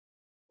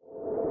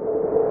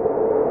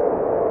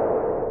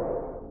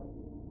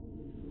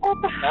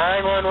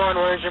911,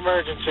 where's your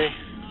emergency?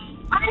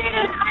 I need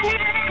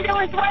an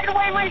ambulance right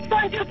away. My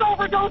son just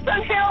overdosed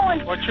on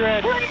heroin. What's your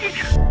address?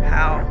 Please.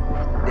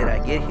 How did I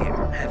get here?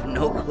 I have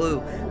no clue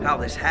how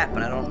this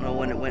happened. I don't know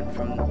when it went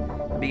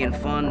from being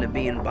fun to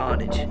being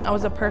bondage. I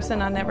was a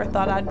person I never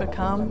thought I'd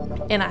become,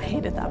 and I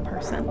hated that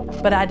person.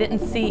 But I didn't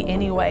see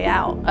any way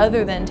out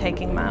other than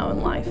taking my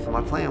own life.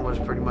 My plan was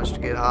pretty much to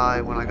get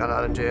high when I got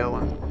out of jail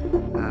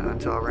and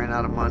until I ran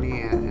out of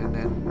money and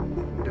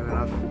then do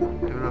enough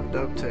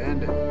dope to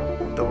end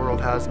it. The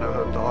world has no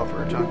hope to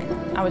offer a junkie.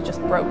 I was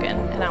just broken,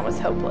 and I was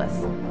hopeless.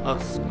 I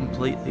was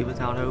completely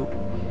without hope.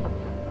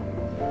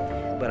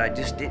 But I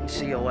just didn't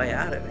see a way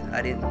out of it.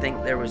 I didn't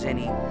think there was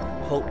any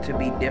hope to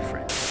be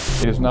different.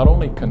 It is not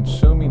only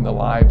consuming the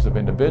lives of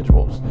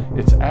individuals,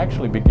 it's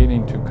actually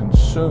beginning to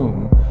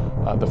consume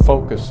the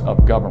focus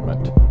of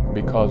government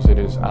because it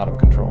is out of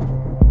control.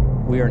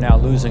 We are now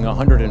losing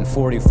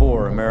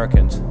 144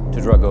 Americans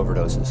to drug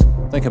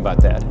overdoses. Think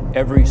about that.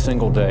 Every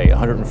single day,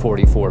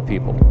 144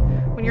 people.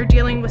 When you're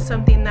dealing with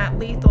something that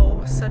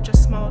lethal, such a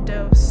small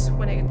dose,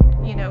 when it,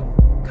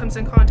 comes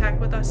in contact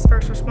with us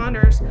first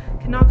responders,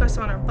 can knock us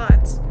on our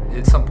butts.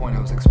 At some point I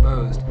was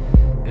exposed.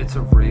 It's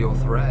a real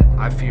threat.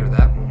 I fear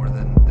that more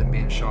than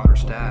being shot or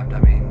stabbed. I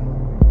mean,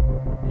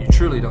 you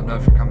truly don't know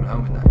if you're coming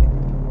home at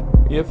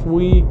night. If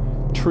we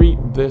treat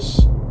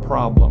this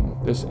problem,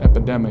 this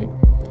epidemic,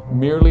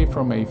 merely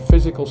from a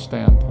physical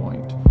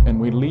standpoint, and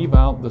we leave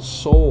out the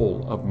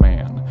soul of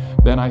man,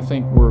 then I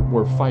think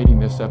we're fighting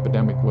this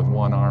epidemic with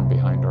one arm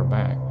behind our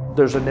back.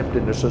 There's an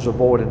emptiness, there's a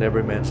void in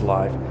every man's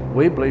life.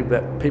 We believe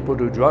that people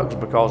do drugs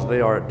because they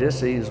are at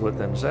dis-ease with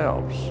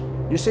themselves.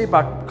 You see,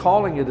 by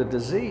calling it a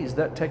disease,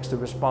 that takes the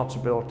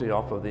responsibility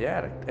off of the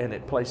addict and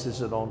it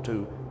places it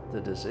onto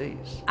the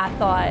disease. I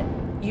thought,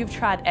 you've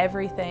tried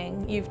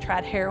everything. You've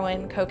tried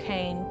heroin,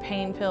 cocaine,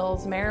 pain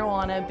pills,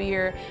 marijuana,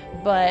 beer,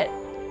 but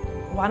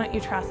why don't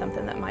you try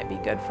something that might be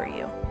good for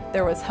you?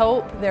 There was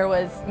hope, there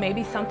was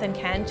maybe something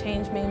can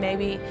change me,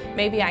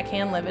 maybe I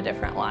can live a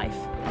different life.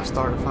 I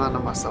started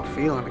finding myself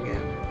feeling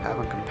again,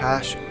 having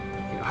compassion,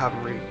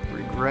 having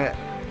regret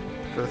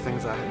for the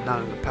things I had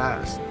done in the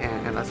past.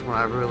 And that's when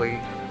I really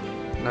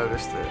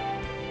noticed that,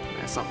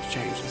 man, something's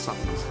changed and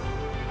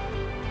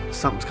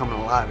something's coming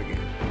alive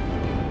again.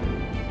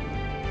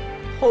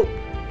 Hope,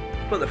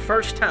 for the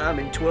first time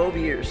in 12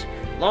 years,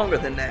 longer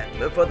than that,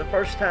 but for the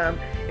first time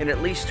in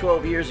at least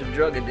 12 years of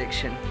drug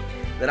addiction,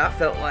 that I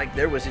felt like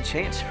there was a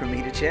chance for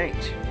me to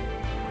change.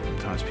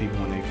 Sometimes people,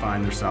 when they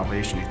find their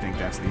salvation, they think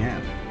that's the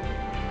end.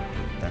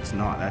 That's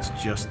not, that's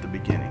just the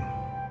beginning.